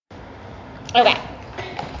Okay.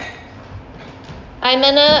 I'm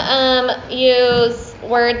gonna use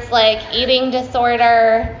words like eating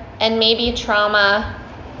disorder and maybe trauma.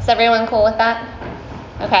 Is everyone cool with that?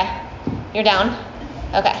 Okay. You're down?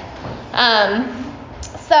 Okay.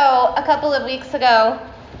 So a couple of weeks ago,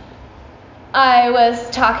 I was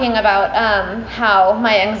talking about how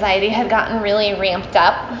my anxiety had gotten really ramped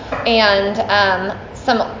up, and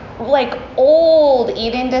some like old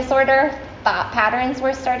eating disorder thought patterns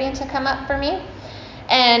were starting to come up for me.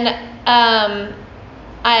 And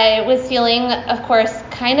I was feeling, of course,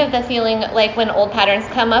 kind of the feeling like when old patterns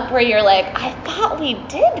come up where you're like, I thought we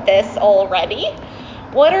did this already.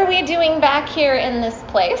 What are we doing back here in this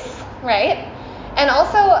place, right? And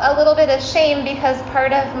also a little bit of shame because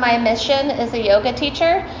part of my mission as a yoga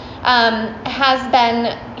teacher has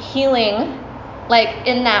been healing, like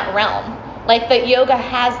in that realm. Like that yoga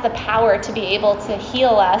has the power to be able to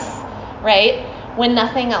heal us, right, when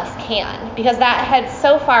nothing else can. Because that had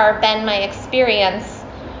so far been my experience,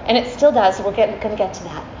 and it still does, we're going to get to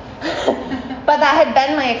that. But that had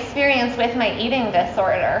been my experience with my eating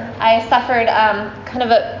disorder. I suffered kind of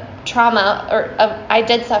a trauma, I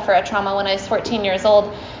did suffer a trauma when I was 14 years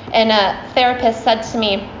old, and a therapist said to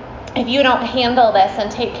me, if you don't handle this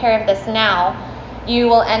and take care of this now, you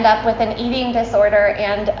will end up with an eating disorder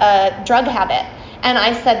and a drug habit. And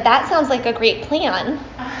I said, that sounds like a great plan.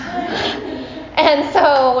 And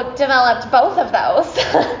so developed both of those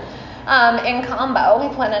in combo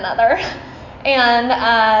with one another, and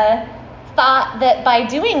thought that by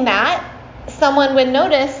doing that, someone would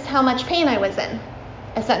notice how much pain I was in,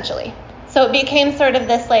 essentially. So it became sort of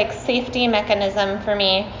this like safety mechanism for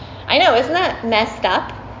me. I know, isn't that messed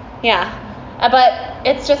up? Yeah. But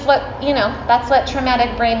it's just what, that's what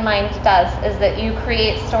traumatic brain mind does, is that you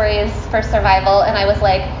create stories for survival. And I was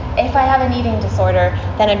like, if I have an eating disorder,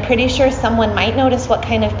 then I'm pretty sure someone might notice what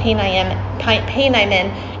kind of pain I'm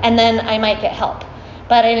in, and then I might get help.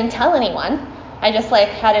 But I didn't tell anyone. I just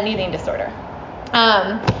had an eating disorder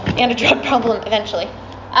and a drug problem eventually.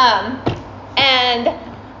 And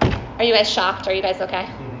are you guys shocked? Are you guys okay?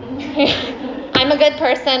 I'm a good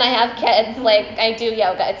person. I have kids. I do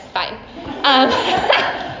yoga. It's fine.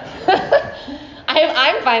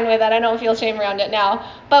 I'm fine with it. I don't feel shame around it now.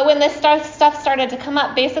 But when this stuff started to come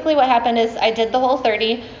up, basically what happened is I did the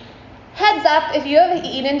Whole30. Heads up, if you have an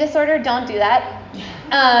eating disorder, don't do that.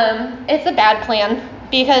 It's a bad plan,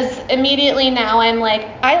 because immediately now I'm like,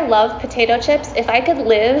 I love potato chips. If I could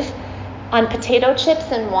live on potato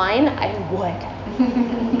chips and wine, I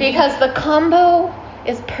would. Because the combo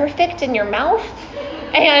is perfect in your mouth,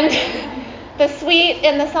 and the sweet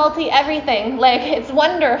and the salty, everything. It's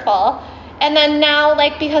wonderful. And then now,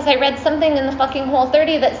 because I read something in the fucking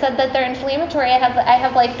Whole30 that said that they're inflammatory, I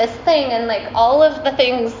have this thing, and all of the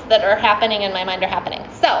things that are happening in my mind are happening.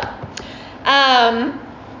 So, I'm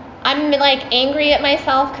angry at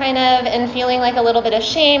myself kind of, and feeling a little bit of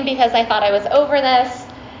shame because I thought I was over this,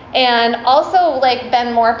 and also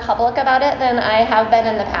been more public about it than I have been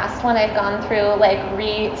in the past when I've gone through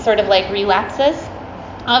relapses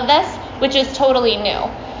of this, which is totally new.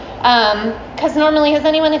 Because normally, has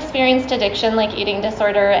anyone experienced addiction, eating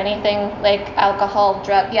disorder, anything alcohol,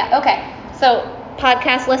 drug? Yeah, okay. So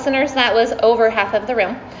podcast listeners, that was over half of the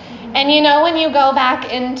room. And when you go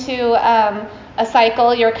back into a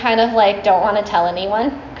cycle, you're kind of don't want to tell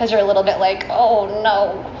anyone because you're a little bit oh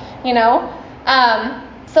no,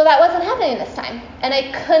 so that wasn't happening this time. And I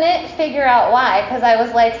couldn't figure out why, because I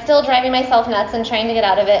was still driving myself nuts and trying to get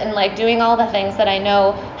out of it, and doing all the things that I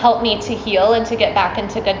know help me to heal and to get back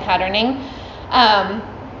into good patterning.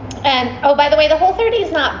 And oh, by the way, the Whole30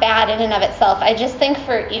 is not bad in and of itself. I just think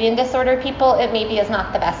for eating disorder people, it maybe is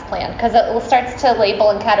not the best plan, because it starts to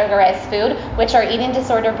label and categorize food, which our eating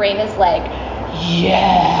disorder brain is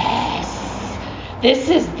yes, this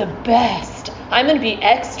is the best. I'm going to be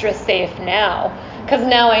extra safe now, because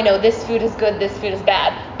now I know this food is good, this food is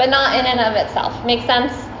bad, but not in and of itself. Make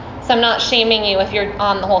sense? So I'm not shaming you if you're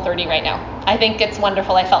on the Whole30 right now. I think it's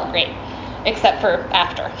wonderful. I felt great, except for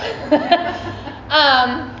after.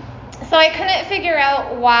 So I couldn't figure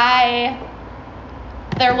out why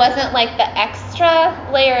there wasn't the extra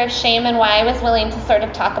layer of shame, and why I was willing to sort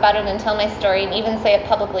of talk about it and tell my story and even say it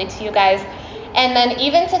publicly to you guys. And then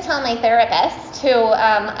even to tell my therapist, who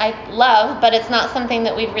I love, but it's not something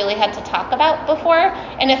that we've really had to talk about before.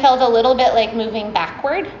 And it felt a little bit like moving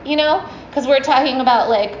backward, because we're talking about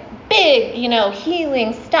big,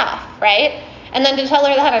 healing stuff, right? And then to tell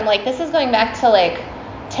her that, I'm this is going back to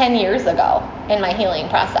 10 years ago in my healing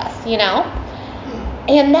process,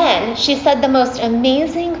 And then she said the most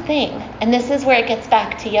amazing thing, and this is where it gets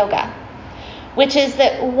back to yoga. which is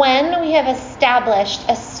that when we have established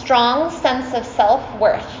a strong sense of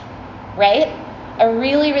self-worth, right? A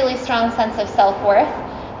really, really strong sense of self-worth,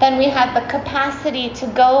 then we have the capacity to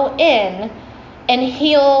go in and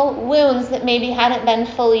heal wounds that maybe hadn't been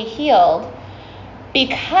fully healed,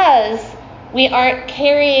 because we aren't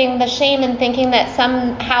carrying the shame and thinking that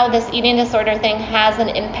somehow this eating disorder thing has an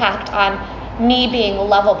impact on me being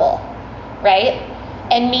lovable, right?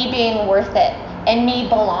 And me being worth it, and me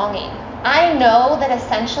belonging. I know that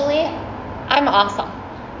essentially I'm awesome,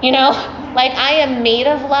 like I am made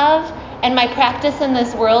of love, and my practice in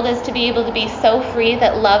this world is to be able to be so free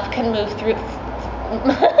that love can move through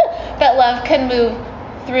that love can move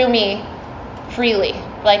through me freely,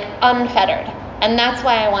 like unfettered. And that's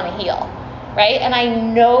why I want to heal, right? And I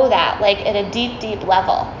know that, like, at a deep, deep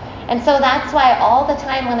level. And so that's why all the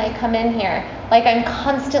time when I come in here, like, I'm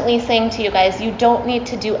constantly saying to you guys, you don't need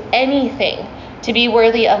to do anything to be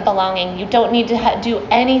worthy of belonging. You don't need to do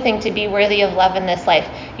anything to be worthy of love in this life.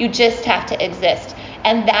 You just have to exist.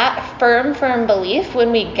 And that firm belief,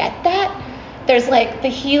 when we get that, there's like the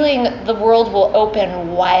healing, the world will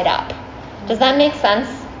open wide up. Does that make sense?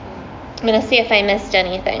 I'm going to see if I missed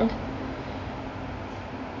anything.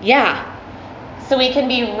 Yeah. So we can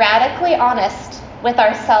be radically honest with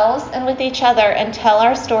ourselves and with each other and tell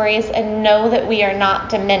our stories and know that we are not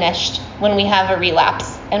diminished when we have a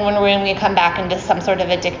relapse and when we come back into some sort of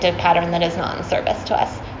addictive pattern that is not in service to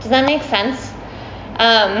us. Does that make sense?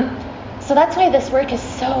 So that's why this work is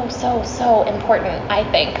so, so, so important, I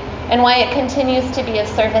think, and why it continues to be of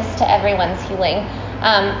service to everyone's healing,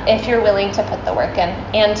 if you're willing to put the work in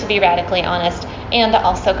and to be radically honest and to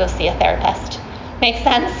also go see a therapist. Make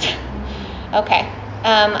sense? Okay.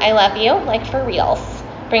 I love you, like for reals.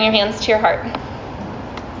 Bring your hands to your heart.